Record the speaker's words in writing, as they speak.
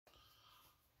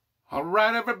All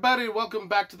right, everybody, welcome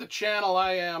back to the channel.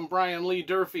 I am Brian Lee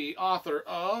Durfee, author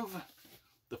of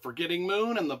The Forgetting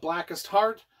Moon and The Blackest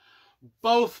Heart,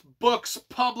 both books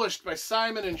published by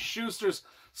Simon & Schuster's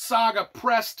Saga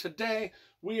Press. Today,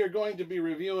 we are going to be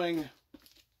reviewing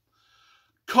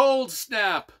Cold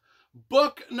Snap,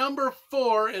 book number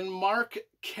 4 in Marc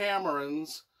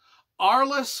Cameron's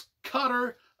Arliss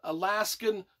Cutter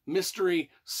Alaskan Mystery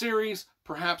Series.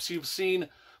 Perhaps you've seen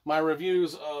my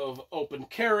reviews of Open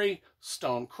Carry,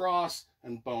 Stone Cross,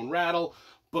 and Bone Rattle,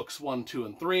 books 1, 2,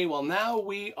 and 3. Well, now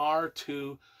we are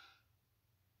to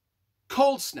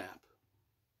Cold Snap.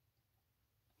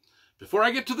 Before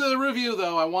I get to the review,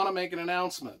 though, I want to make an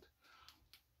announcement.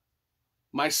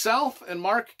 Myself and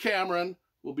Marc Cameron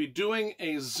will be doing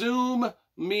a Zoom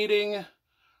meeting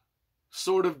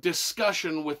sort of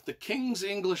discussion with the King's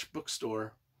English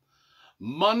Bookstore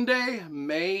Monday,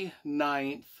 May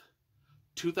 9th,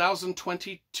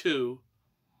 2022,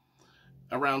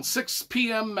 around 6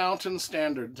 p.m. Mountain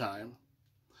Standard Time.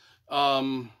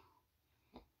 And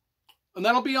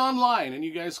that'll be online, and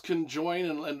you guys can join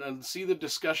and see the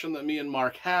discussion that me and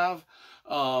Marc have.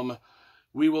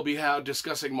 We will be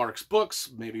discussing Marc's books,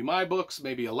 maybe my books,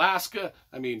 maybe Alaska.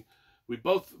 I mean, we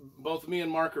both me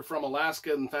and Marc are from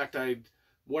Alaska. In fact, I'm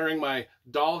wearing my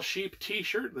Doll Sheep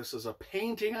t-shirt. This is a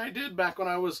painting I did back when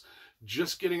I was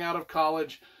just getting out of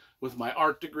college. With my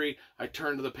art degree, I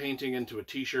turned the painting into a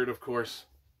t-shirt, of course.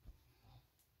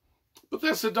 But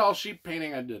that's a Doll Sheep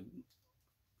painting I did.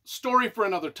 Story for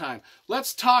another time.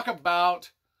 Let's talk about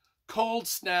Cold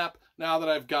Snap now that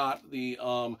I've got the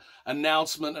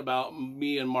announcement about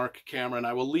me and Marc Cameron.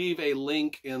 I will leave a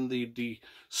link in the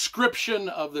description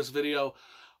of this video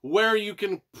where you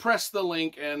can press the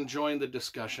link and join the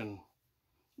discussion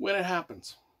when it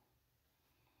happens.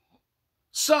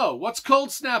 So, what's Cold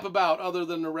Snap about other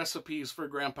than the recipes for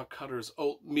Grandpa Cutter's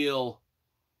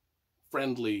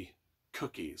oatmeal-friendly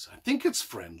cookies? I think it's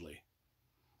friendly.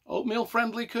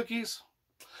 Oatmeal-friendly cookies?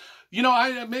 You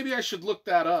know, maybe I should look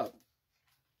that up.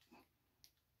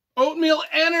 Oatmeal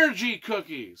energy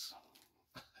cookies.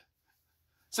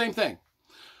 Same thing.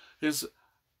 His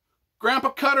Grandpa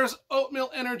Cutter's oatmeal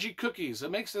energy cookies.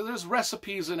 There's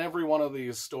recipes in every one of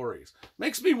these stories.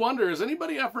 Makes me wonder, has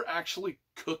anybody ever actually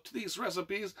cooked these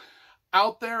recipes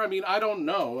out there? I mean, I don't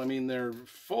know. I mean, they're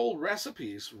full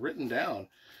recipes written down.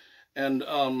 And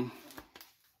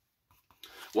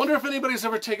wonder if anybody's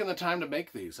ever taken the time to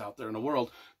make these out there in the world.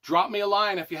 Drop me a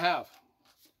line if you have.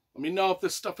 Let me know if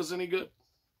this stuff is any good.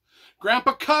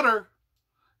 Grandpa Cutter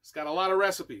has got a lot of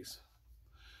recipes.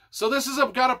 So this has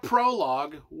got a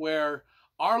prologue where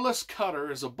Arliss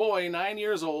Cutter is a boy 9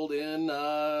 years old in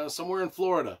somewhere in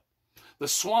Florida. The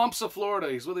swamps of Florida.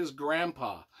 He's with his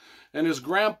grandpa. And his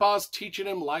grandpa's teaching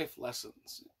him life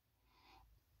lessons.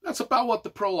 That's about what the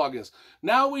prologue is.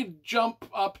 Now we jump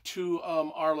up to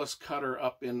Arliss Cutter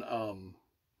up in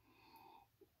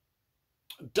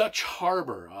Dutch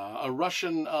Harbor. A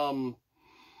Russian...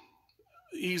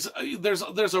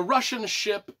 there's a Russian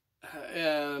ship,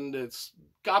 and it's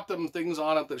got them things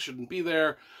on it that shouldn't be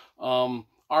there.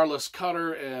 Arliss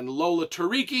Cutter and Lola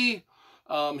Tariki,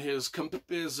 his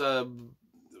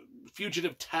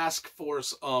fugitive task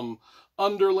force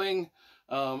underling.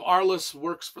 Arliss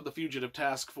works for the fugitive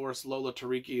task force. Lola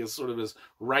Tariki is sort of his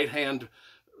right-hand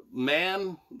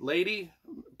man, lady,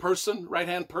 person,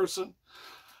 right-hand person.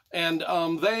 And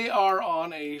they are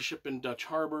on a ship in Dutch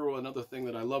Harbor. Another thing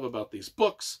that I love about these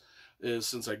books is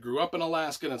since I grew up in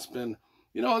Alaska, and it's been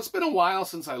a while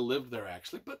since I lived there,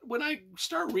 actually. But when I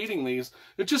start reading these,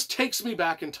 it just takes me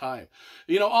back in time.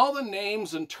 You know, all the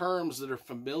names and terms that are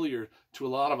familiar to a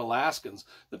lot of Alaskans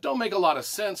that don't make a lot of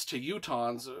sense to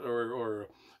Utahns, or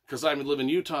because I live in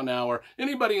Utah now, or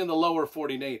anybody in the lower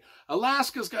 48.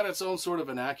 Alaska's got its own sort of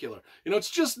vernacular. You know, it's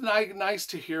just nice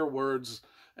to hear words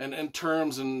and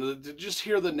terms, and to just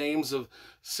hear the names of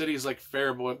cities like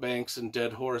Fairbanks and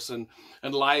Dead Horse and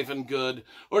Live and Good,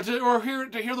 or to hear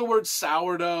the word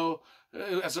sourdough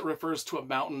as it refers to a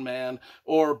mountain man,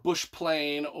 or Bush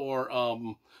Plain, or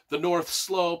the North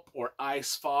Slope, or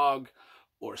ice fog,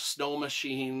 or snow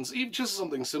machines. Even just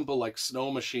something simple like snow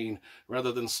machine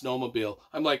rather than snowmobile.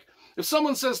 I'm like, if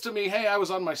someone says to me, "Hey, I was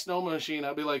on my snow machine,"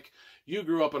 I'd be like, "You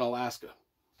grew up in Alaska."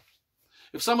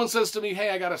 If someone says to me, "Hey,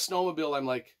 I got a snowmobile," I'm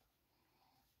like,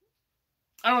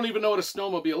 I don't even know what a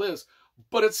snowmobile is,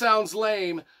 but it sounds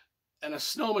lame, and a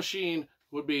snow machine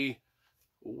would be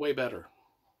way better.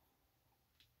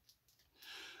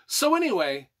 So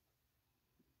anyway,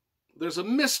 there's a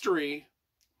mystery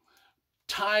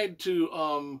tied to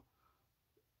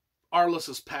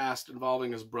Arliss's past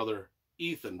involving his brother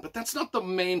Ethan. But that's not the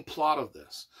main plot of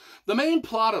this. The main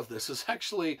plot of this is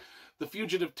actually the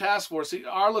Fugitive Task Force.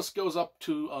 Arliss goes up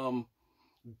to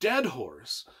Dead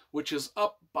Horse, which is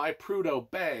up by Prudhoe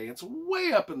Bay. It's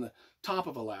way up in the top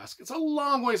of Alaska. It's a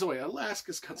long ways away.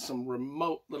 Alaska's got some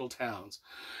remote little towns.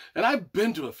 And I've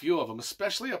been to a few of them,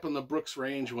 especially up in the Brooks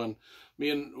Range with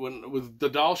the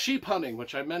Dall sheep hunting,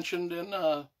 which I mentioned in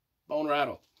Bone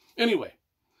Rattle. Anyway,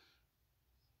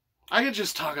 I could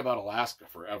just talk about Alaska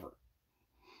forever.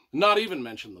 Not even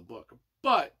mention the book.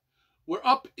 But we're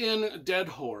up in Dead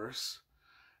Horse,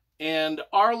 and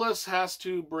Arliss has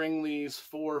to bring these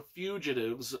 4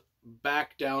 fugitives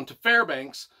back down to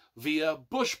Fairbanks via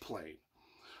bush plane.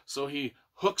 So he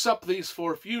hooks up these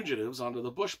 4 fugitives onto the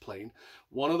bush plane.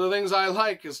 One of the things I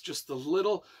like is just the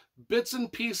little bits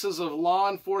and pieces of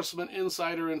law enforcement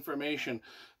insider information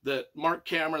that Marc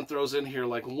Cameron throws in here.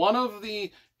 Like, one of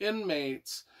the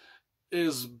inmates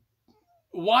is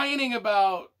whining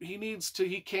about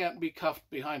he can't be cuffed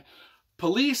behind.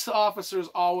 Police officers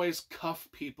always cuff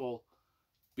people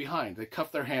behind. They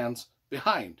cuff their hands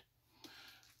behind.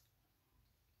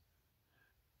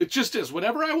 It just is.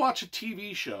 Whenever I watch a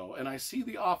TV show and I see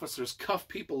the officers cuff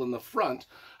people in the front,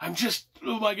 I'm just,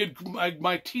 oh my God,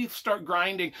 my teeth start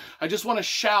grinding. I just want to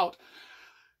shout,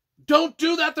 don't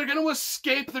do that. They're going to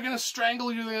escape. They're going to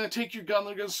strangle you. They're going to take your gun.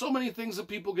 There's so many things that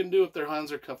people can do if their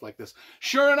hands are cuffed like this.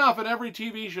 Sure enough, in every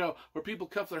TV show where people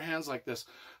cuff their hands like this,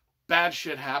 bad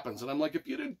shit happens. And I'm like, if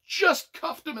you'd have just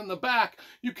cuffed them in the back,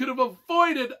 you could have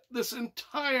avoided this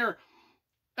entire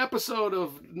episode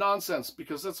of nonsense,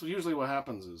 because that's usually what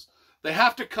happens is they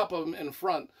have to cuff them in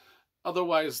front.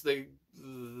 Otherwise, the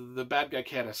bad guy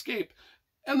can't escape.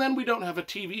 And then we don't have a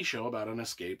TV show about an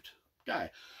escaped guy.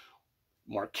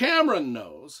 Marc Cameron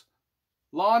knows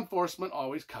law enforcement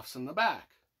always cuffs in the back.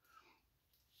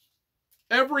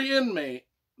 Every inmate,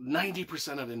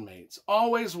 90% of inmates,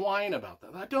 always whine about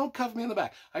that. Don't cuff me in the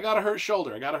back. I got a hurt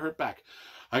shoulder. I got a hurt back.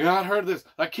 I got hurt this.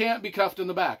 I can't be cuffed in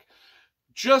the back.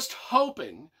 Just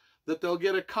hoping that they'll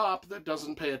get a cop that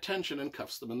doesn't pay attention and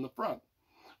cuffs them in the front.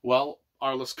 Well,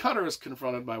 Arliss Cutter is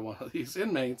confronted by one of these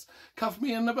inmates. Cuff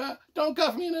me in the back. Don't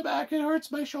cuff me in the back. It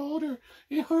hurts my shoulder.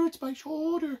 It hurts my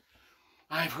shoulder.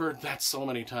 I've heard that so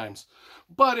many times.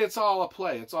 But it's all a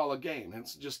play. It's all a game.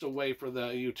 It's just a way for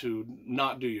you to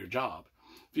not do your job.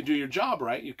 If you do your job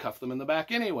right, you cuff them in the back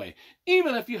anyway.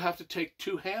 Even if you have to take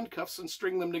 2 handcuffs and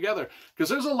string them together. Because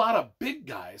there's a lot of big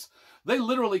guys. They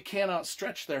literally cannot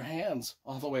stretch their hands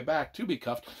all the way back to be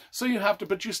cuffed. So you have to,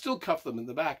 but you still cuff them in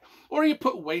the back. Or you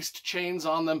put waist chains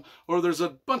on them. Or there's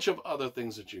a bunch of other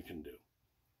things that you can do.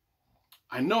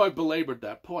 I know I belabored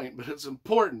that point, but it's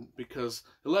important because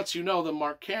it lets you know that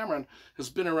Marc Cameron has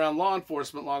been around law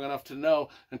enforcement long enough to know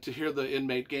and to hear the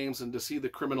inmate games and to see the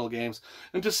criminal games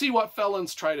and to see what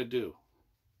felons try to do.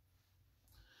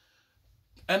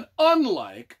 And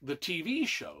unlike the TV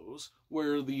shows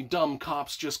where the dumb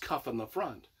cops just cuff in the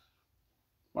front,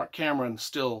 Marc Cameron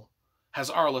still has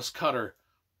Arliss Cutter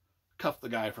cuff the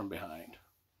guy from behind.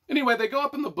 Anyway, they go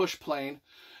up in the bush plane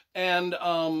and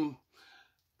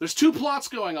there's 2 plots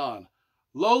going on.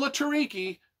 Lola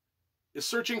Tariki is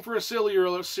searching for a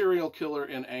serial killer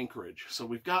in Anchorage. So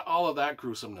we've got all of that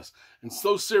gruesomeness. And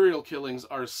those serial killings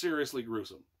are seriously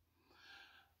gruesome.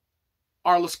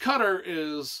 Arliss Cutter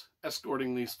is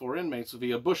escorting these 4 inmates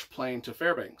via bush plane to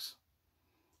Fairbanks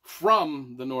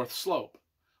from the North Slope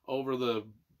over the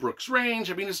Brooks Range.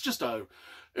 I mean,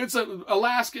 it's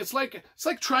Alaska. It's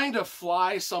like trying to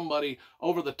fly somebody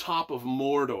over the top of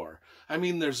Mordor. I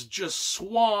mean, there's just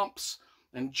swamps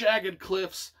and jagged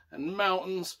cliffs and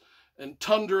mountains and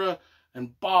tundra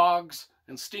and bogs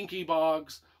and stinky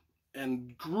bogs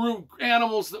and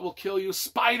animals that will kill you,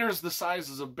 spiders the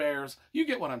sizes of bears. You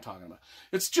get what I'm talking about.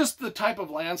 It's just the type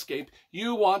of landscape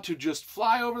you want to just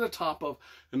fly over the top of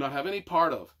and not have any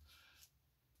part of.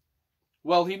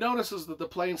 Well, he notices that the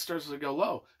plane starts to go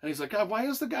low. And he's like, God, why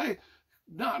is the guy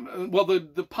not... Well,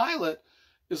 the pilot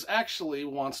actually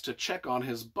wants to check on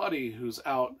his buddy who's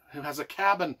out, who has a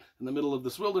cabin in the middle of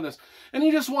this wilderness. And he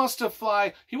just wants to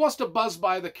fly. He wants to buzz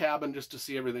by the cabin just to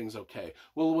see everything's okay.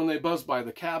 Well, when they buzz by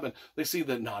the cabin, they see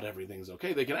that not everything's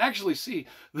okay. They can actually see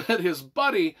that his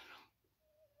buddy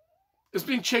is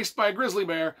being chased by a grizzly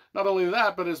bear. Not only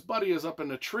that, but his buddy is up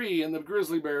in a tree and the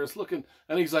grizzly bear is looking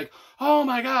and he's like, oh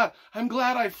my God, I'm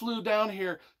glad I flew down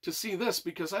here to see this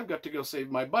because I've got to go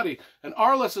save my buddy. And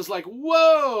Arliss is like,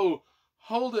 whoa,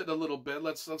 hold it a little bit.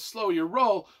 Let's slow your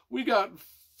roll. We got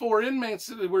 4 inmates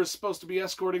that we're supposed to be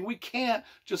escorting. We can't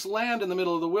just land in the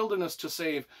middle of the wilderness to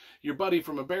save your buddy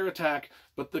from a bear attack.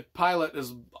 But the pilot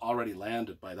has already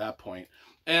landed by that point.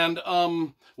 And,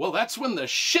 well, that's when the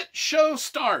shit show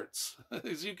starts,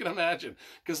 as you can imagine.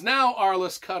 Because now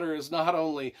Arliss Cutter is not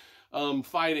only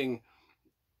fighting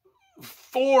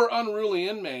 4 unruly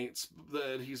inmates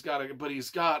that but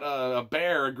he's got a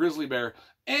bear, a grizzly bear,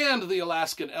 and the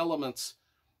Alaskan elements.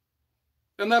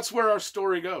 And that's where our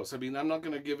story goes. I mean, I'm not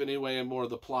going to give any more of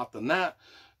the plot than that.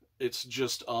 It's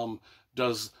just,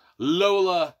 does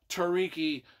Lola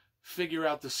Tariki figure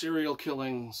out the serial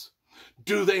killings?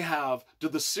 Do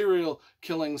the serial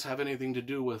killings have anything to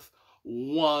do with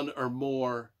one or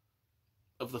more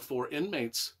of the 4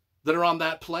 inmates that are on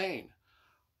that plane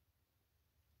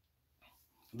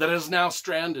that is now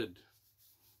stranded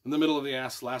in the middle of the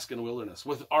Alaskan wilderness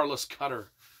with Arliss Cutter?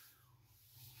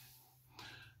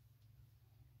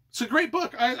 It's a great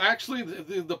book. I actually,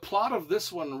 the plot of this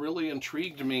one really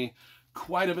intrigued me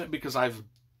quite a bit because I've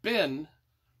been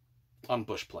on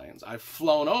bush planes. I've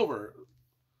flown over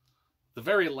the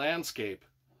very landscape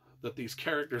that these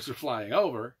characters are flying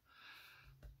over.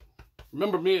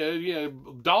 Remember me,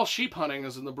 Dall sheep hunting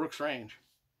is in the Brooks Range.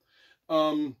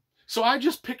 So I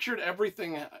just pictured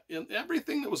everything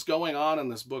that was going on in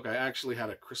this book. I actually had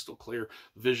a crystal clear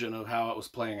vision of how it was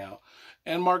playing out.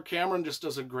 And Marc Cameron just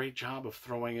does a great job of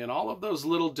throwing in all of those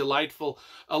little delightful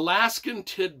Alaskan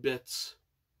tidbits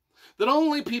that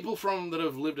only people that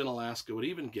have lived in Alaska would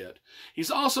even get. He's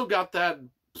also got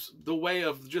the way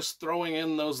of just throwing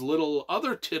in those little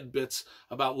other tidbits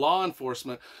about law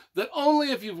enforcement that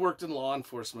only if you've worked in law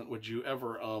enforcement would you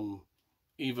ever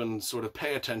even sort of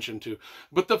pay attention to.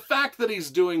 But the fact that he's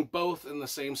doing both in the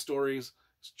same stories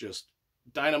is just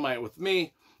dynamite with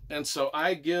me. And so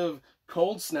I give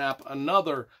Cold Snap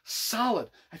another solid.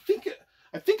 I think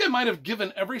I might have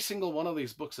given every single one of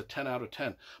these books a 10 out of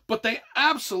 10, but they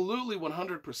absolutely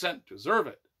 100% deserve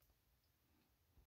it.